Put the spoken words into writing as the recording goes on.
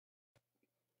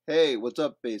Hey, what's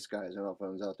up, bass guys? I don't know if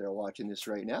anyone's out there watching this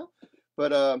right now,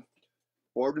 but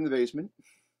bored in the basement,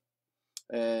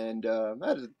 and I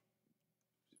had to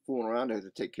fooling around. I had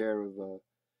to take care of a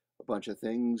bunch of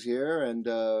things here, and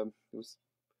I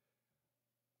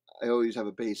always have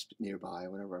a bass nearby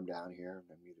whenever I'm down here, and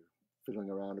I'm either fiddling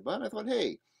around about. And I thought,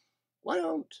 hey, why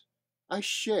don't I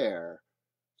share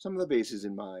some of the basses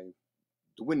in my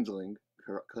dwindling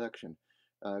collection?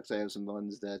 Because I have some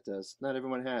ones that not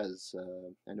everyone has.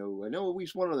 I know at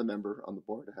least one other member on the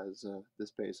board has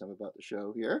this bass I'm about to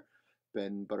show here,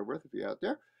 Ben Butterworth, if you're out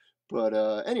there. But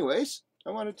anyways, I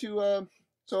wanted to,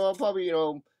 so I'll probably,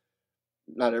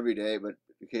 not every day, but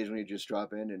occasionally just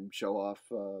drop in and show off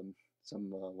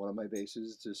some one of my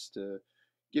basses, just to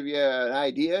give you an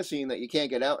idea, seeing that you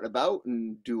can't get out and about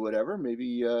and do whatever.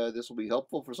 Maybe this will be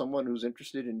helpful for someone who's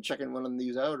interested in checking one of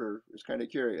these out or is kind of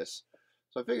curious.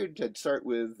 So I figured I'd start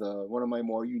with one of my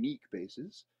more unique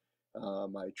basses,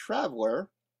 my Traveler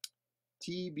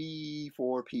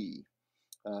TB4P.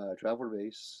 Traveler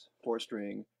bass,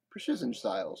 4-string, precision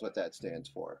style is what that stands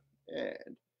for.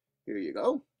 And here you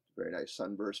go. Very nice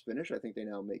sunburst finish. I think they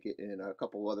now make it in a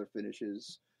couple other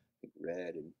finishes, I think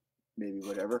red and maybe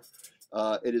whatever.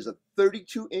 It is a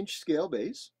 32-inch scale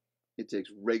bass. It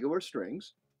takes regular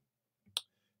strings.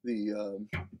 The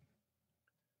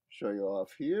show you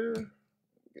off here.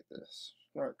 Get this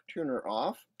smart tuner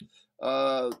off.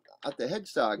 At the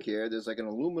headstock here, there's like an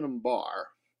aluminum bar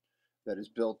that is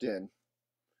built in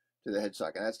to the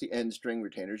headstock, and that's the end string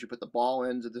retainers. You put the ball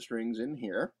ends of the strings in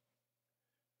here.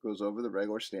 Goes over the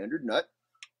regular standard nut.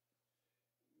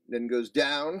 Then goes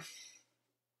down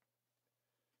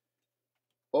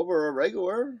over a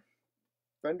regular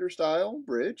Fender style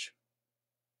bridge.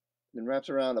 Then wraps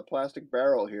around a plastic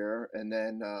barrel here, and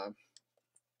then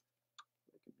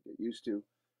get used to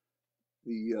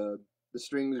the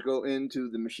strings go into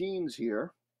the machines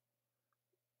here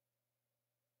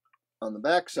on the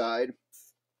back side,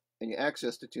 and you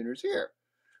access the tuners here.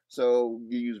 So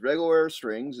you use regular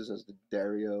strings. This is the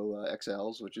Dario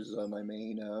XLs, which is my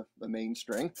main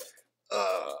string.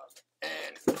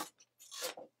 And I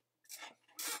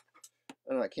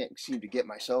don't know, I can't seem to get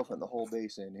myself and the whole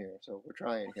bass in here, so we're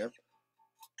trying here.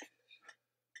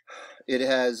 It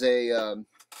has a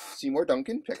Seymour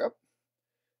Duncan pickup.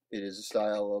 It is a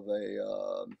style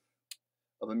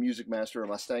of a Music Master, a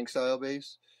Mustang style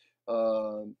bass.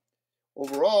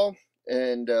 Overall,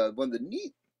 and one of the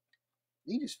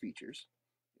neatest features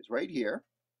is right here.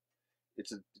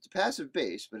 It's a passive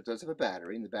bass, but it does have a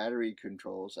battery, and the battery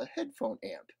controls a headphone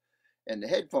amp. And the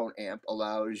headphone amp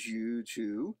allows you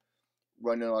to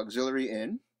run an auxiliary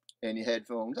in and your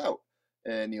headphones out.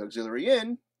 And the auxiliary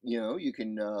in, you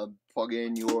can plug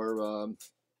in your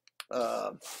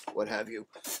what have you,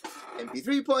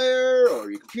 MP3 player or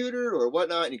your computer or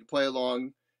whatnot, and you can play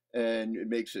along, and it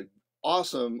makes an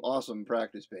awesome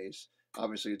practice bass.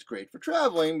 Obviously, it's great for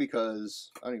traveling because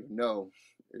I don't even know,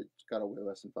 it's got to weigh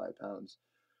less than 5 pounds.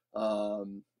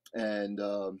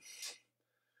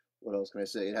 What else can I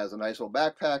say? It has a nice little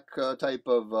backpack type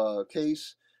of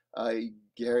case. I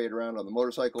carry it around on the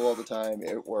motorcycle all the time.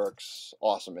 It works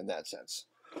awesome in that sense.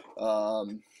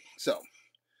 So,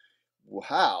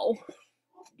 how,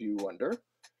 do you wonder,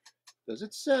 does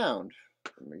it sound?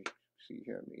 Let me see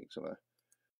here. Let me make some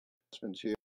adjustments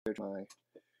here to my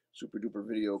super duper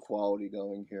video quality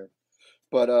going here.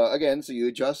 But again, so you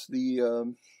adjust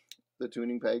the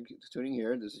tuning peg, the tuning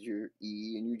here. This is your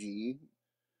E and your G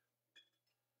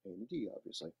and D,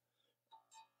 obviously.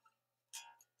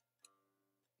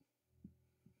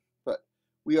 But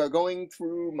we are going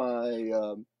through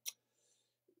my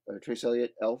Trace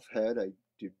Elliott Elf head. I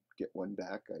did get one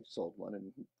back. I sold one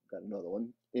and got another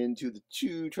one into the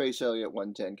 2 Trace Elliott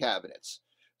 110 cabinets.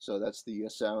 So that's the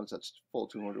sounds. That's full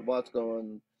 200 watts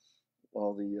going.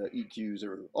 All the EQs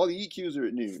are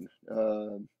at noon,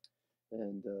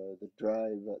 and the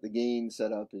drive, the gain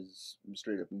setup is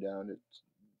straight up and down.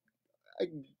 I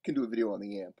can do a video on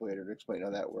the amp later to explain how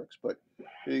that works. But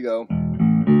here you go.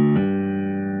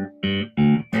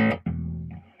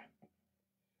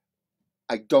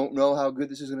 I don't know how good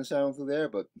this is going to sound through there,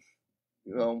 but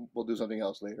we'll do something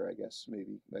else later, I guess.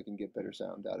 Maybe I can get better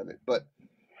sound out of it. But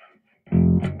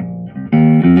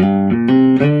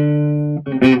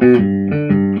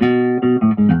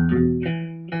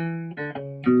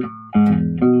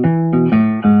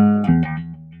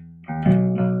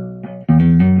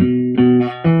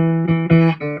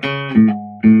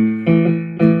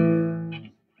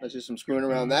that's just some screwing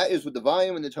around. That is with the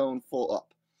volume and the tone full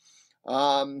up.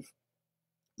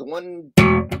 The one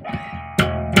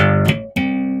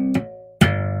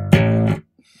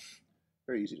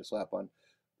very easy to slap on.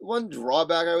 One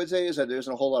drawback I would say is that there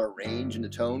isn't a whole lot of range in the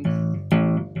tone.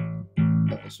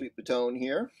 I'll sweep the tone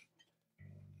here.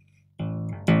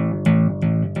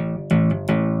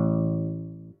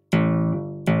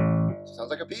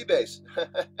 Sounds like a P bass.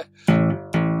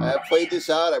 I played this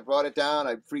out, I brought it down,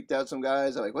 I freaked out some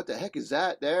guys. I'm like, what the heck is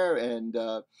that there? And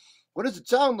what does it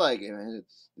sound like? And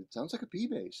it sounds like a P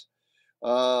bass.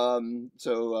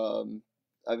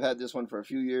 I've had this one for a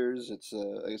few years. It's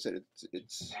like I said,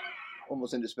 it's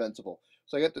almost indispensable.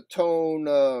 So I got the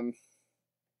tone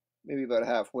maybe about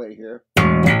halfway here. If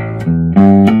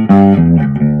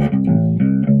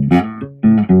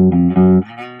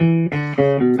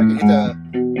I can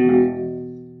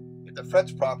hit the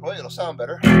frets properly, it'll sound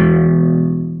better.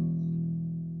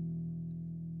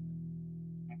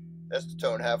 That's the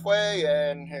tone halfway,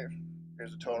 and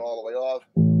here's the tone all the way off.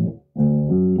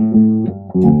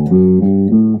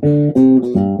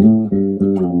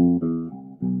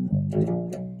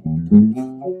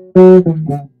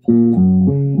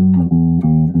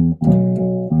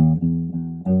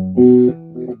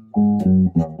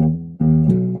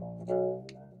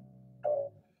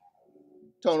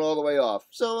 Tone all the way off.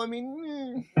 So I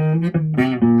mean,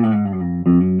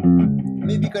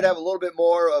 maybe you could have a little bit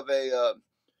more of a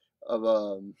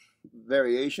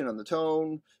variation on the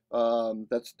tone.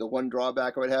 That's the one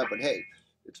drawback I would have. But hey,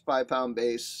 it's 5-pound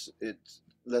bass. It's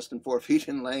less than 4 feet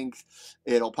in length.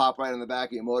 It'll pop right on the back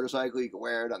of your motorcycle. You can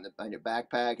wear it on your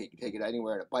backpack. You can take it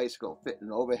anywhere on a bicycle, fit in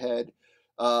an overhead.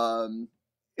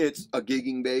 It's a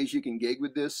gigging bass. You can gig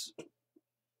with this.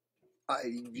 I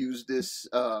used this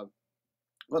on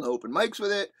the open mics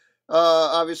with it,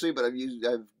 obviously, but I've used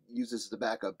this as the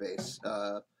backup bass.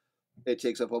 It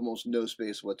takes up almost no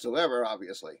space whatsoever,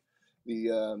 obviously.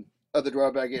 The other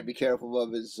drawback you have to be careful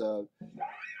of is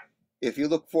if you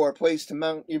look for a place to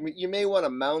mount, you may want to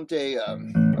mount a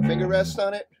finger rest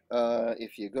on it.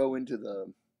 If you go into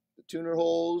the tuner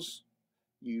holes,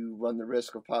 you run the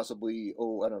risk of possibly,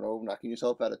 I don't know, knocking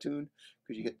yourself out of tune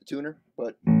because you hit the tuner.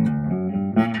 But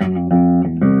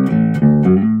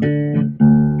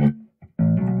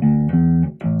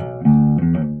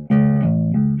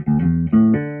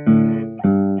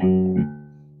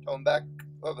tone back,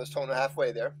 let's tone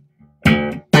halfway there.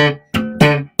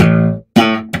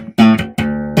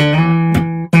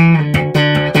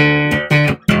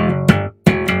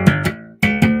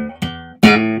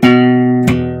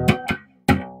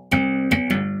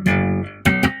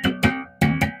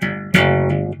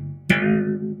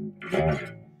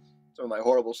 Some of my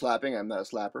horrible slapping. I'm not a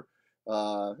slapper.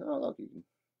 Look, you can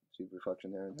see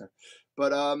reflection there and there.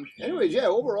 But anyways, yeah.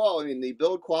 Overall, I mean, the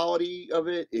build quality of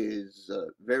it is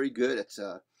very good. It's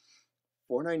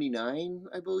 $4.99,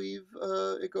 I believe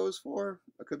it goes for.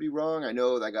 I could be wrong. I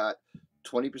know I got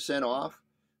 20% off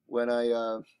when I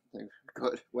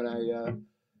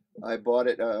bought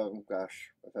it.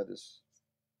 Gosh, I've had this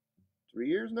 3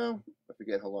 years now. I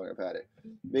forget how long I've had it.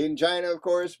 Made in China, of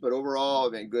course, but overall,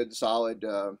 I mean, good solid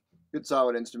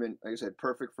instrument. Like I said,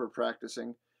 perfect for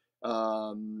practicing.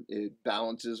 It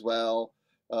balances well,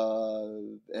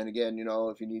 and again, you know,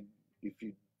 if you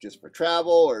just for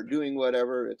travel or doing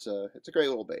whatever, it's a great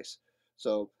little bass.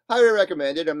 So highly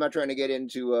recommended. I'm not trying to get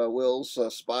into Will's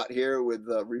spot here with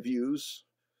reviews.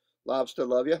 Lobster,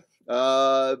 love you.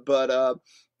 But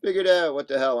figured out, what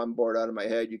the hell, I'm bored out of my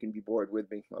head. You can be bored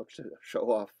with me. I'll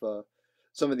show off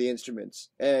some of the instruments.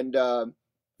 And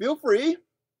feel free.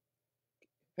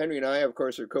 Henry and I, of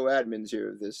course, are co-admins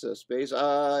here of this space.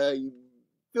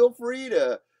 Feel free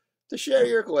to share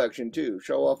your collection, too.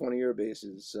 Show off one of your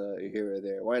basses here or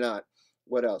there. Why not?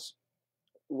 What else?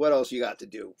 What else you got to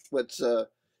do? Let's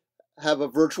have a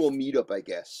virtual meetup, I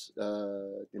guess.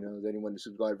 You know, anyone who's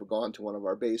ever gone to one of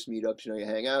our bass meetups, you know, you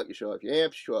hang out, you show off your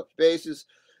amps, you show off your basses.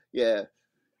 Yeah.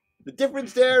 The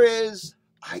difference there is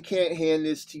I can't hand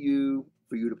this to you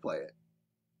for you to play it.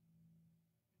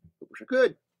 I wish I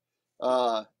could.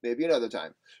 Maybe another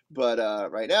time. But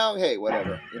right now, hey,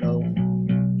 whatever. You know,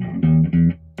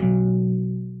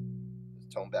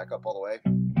 tone back up all the way.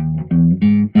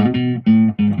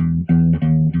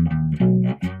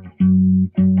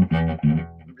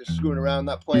 I'm just screwing around,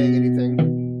 not playing anything.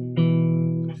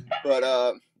 But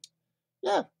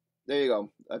yeah, there you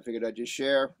go. I figured I'd just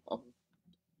share. I'll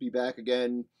be back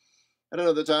again at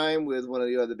another time with one of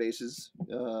the other basses.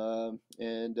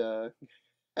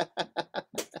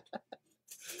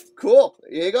 Cool.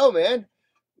 There you go, man.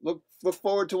 Look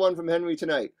forward to one from Henry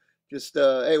tonight. Just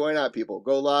hey, why not, people?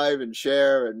 Go live and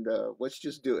share, and let's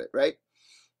just do it, right?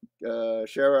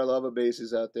 Share our love of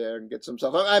basses out there and get some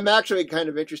stuff. I'm actually kind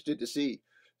of interested to see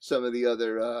some of the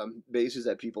other basses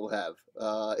that people have.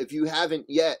 If you haven't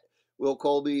yet, Will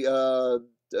Colby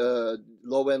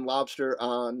Low End Lobster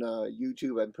on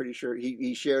YouTube. I'm pretty sure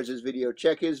he shares his video.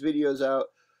 Check his videos out.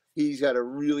 He's got a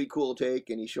really cool take,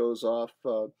 and he shows off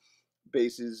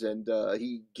basses, and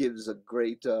he gives a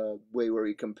great way where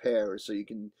he compares, so you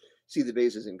can see the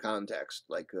basses in context.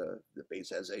 Like the bass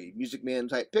has a Music Man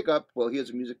type pickup. Well, he has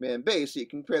a Music Man bass, so you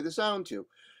can compare the sound to.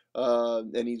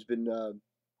 And he's been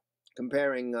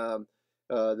comparing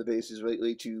the basses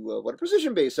lately to what a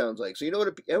precision bass sounds like. So you know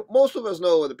what most of us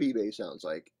know what a P bass sounds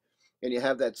like, and you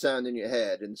have that sound in your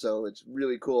head. And so it's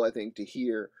really cool, I think, to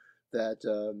hear that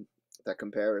that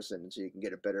comparison, so you can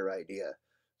get a better idea.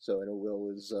 So I know Will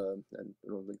is, I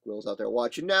don't think Will's out there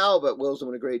watching now, but Will's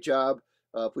doing a great job.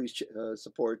 Please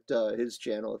support his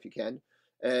channel if you can.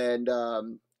 And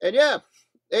yeah,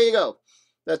 there you go.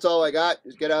 That's all I got.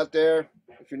 Just get out there.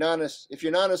 If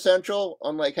you're non-essential,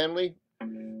 unlike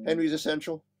Henry's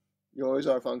essential. You always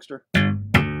are, Funkster.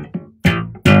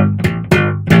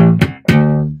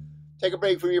 Take a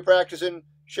break from your practicing.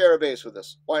 Share a bass with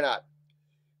us. Why not?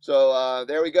 So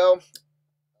there we go.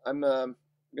 I'm gonna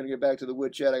get back to the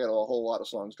woodshed. I got a whole lot of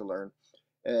songs to learn,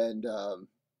 and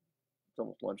it's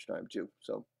almost lunchtime too.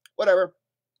 So whatever.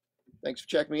 Thanks for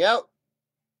checking me out.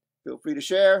 Feel free to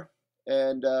share,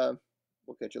 and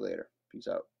we'll catch you later. Peace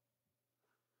out.